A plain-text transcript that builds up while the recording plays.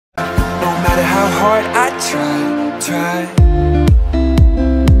how hard I try.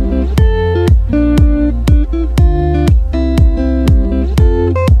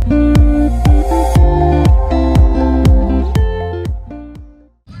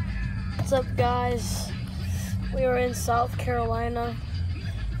 What's up, guys? We are in South Carolina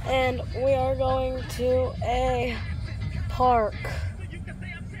and we are going to a park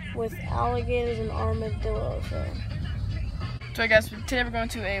with alligators and armadillos. So guys, today we're going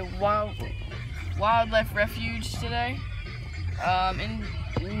to a wildlife refuge today in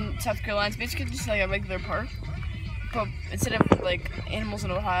South Carolina. It's basically just like a regular park, but instead of like animals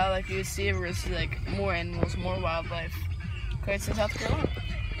in Ohio like you would see, we're going to see like more animals, more wildlife. Okay, it's in South Carolina.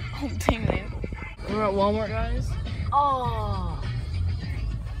 Oh, dang man. We're at Walmart, guys. Oh.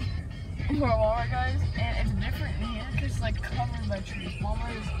 We're at Walmart, guys, and it's different in here because it's like covered by trees.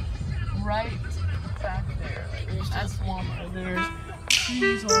 Walmart is right back there. Like, that's Walmart. There's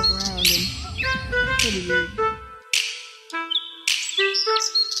trees all around and it's pretty weird.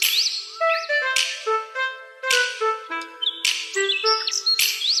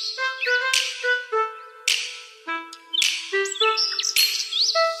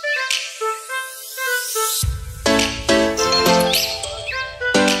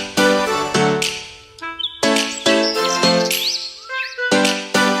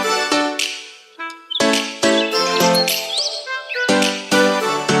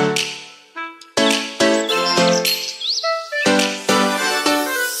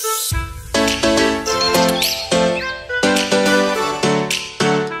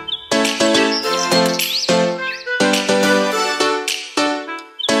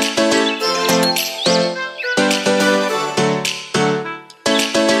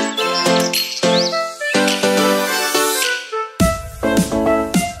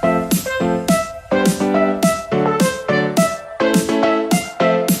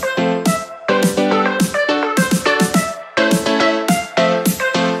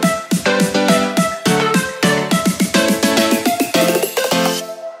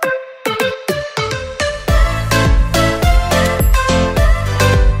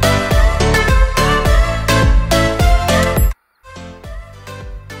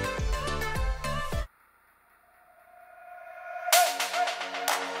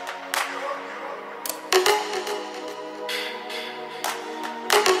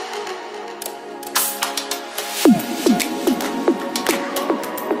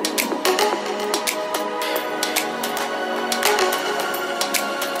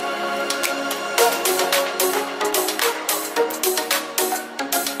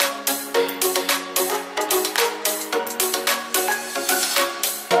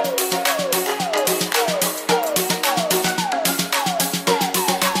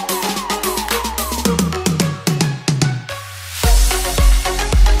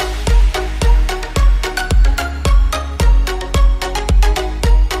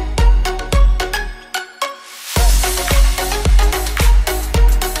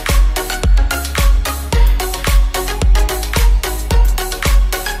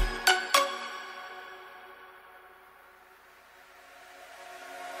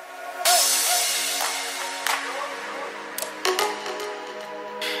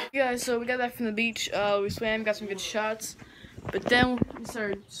 Guys, so we got back from the beach. We swam, got some good shots, but then we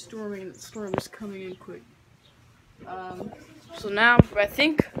started storming, and the storm was coming in quick. So now I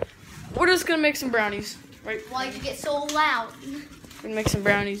think we're just gonna make some brownies, right? Why'd you get so loud? We're gonna make some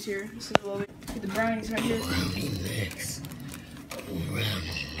brownies here. This is what we get the brownies right here. Brownie mix.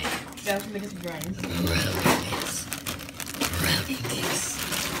 Brownie mix. Guys, we're making some brownies. Brownie mix. Brownie mix. Brownie mix.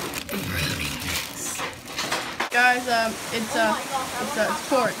 Guys, it's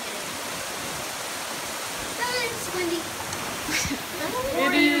pork.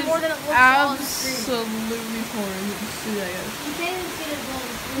 It is absolutely pouring. You can see that, guys.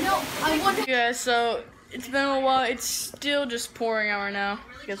 No, I wonder. Yeah, so it's been a while. It's still just pouring out right now.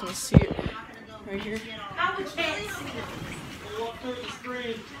 If you guys want to see it right here.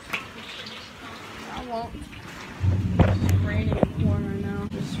 I won't. It's raining and pouring right now.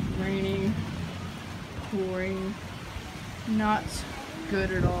 Just raining, pouring. Not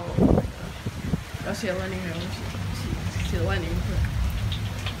good at all. I see a lightning now. See the lightning.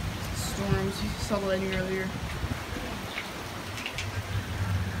 Storms. You saw the lightning earlier.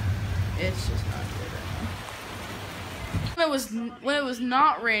 It's just not good right now. When it was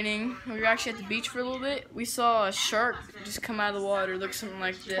not raining, we were actually at the beach for a little bit. We saw a shark just come out of the water. It looked something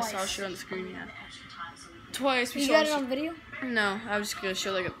like this. Twice. I'll show it on the screen. Yeah. Twice. You got it on video? No, I was just gonna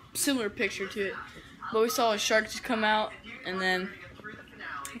show like a similar picture to it. But we saw a shark just come out, and then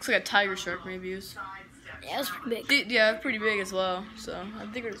looks like a tiger shark maybe. Yeah, it was pretty big. Yeah, pretty big as well. So I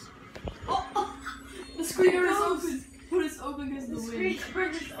think it was The screen door is open. But it's open because the wind.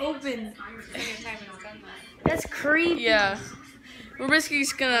 It's open. That's creepy. Yeah. We're basically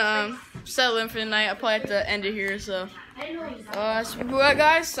just gonna settle in for the night. I'll probably have to end it here, so.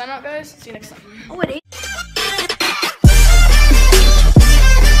 Guys, sign out, guys. See you next time. Oh, it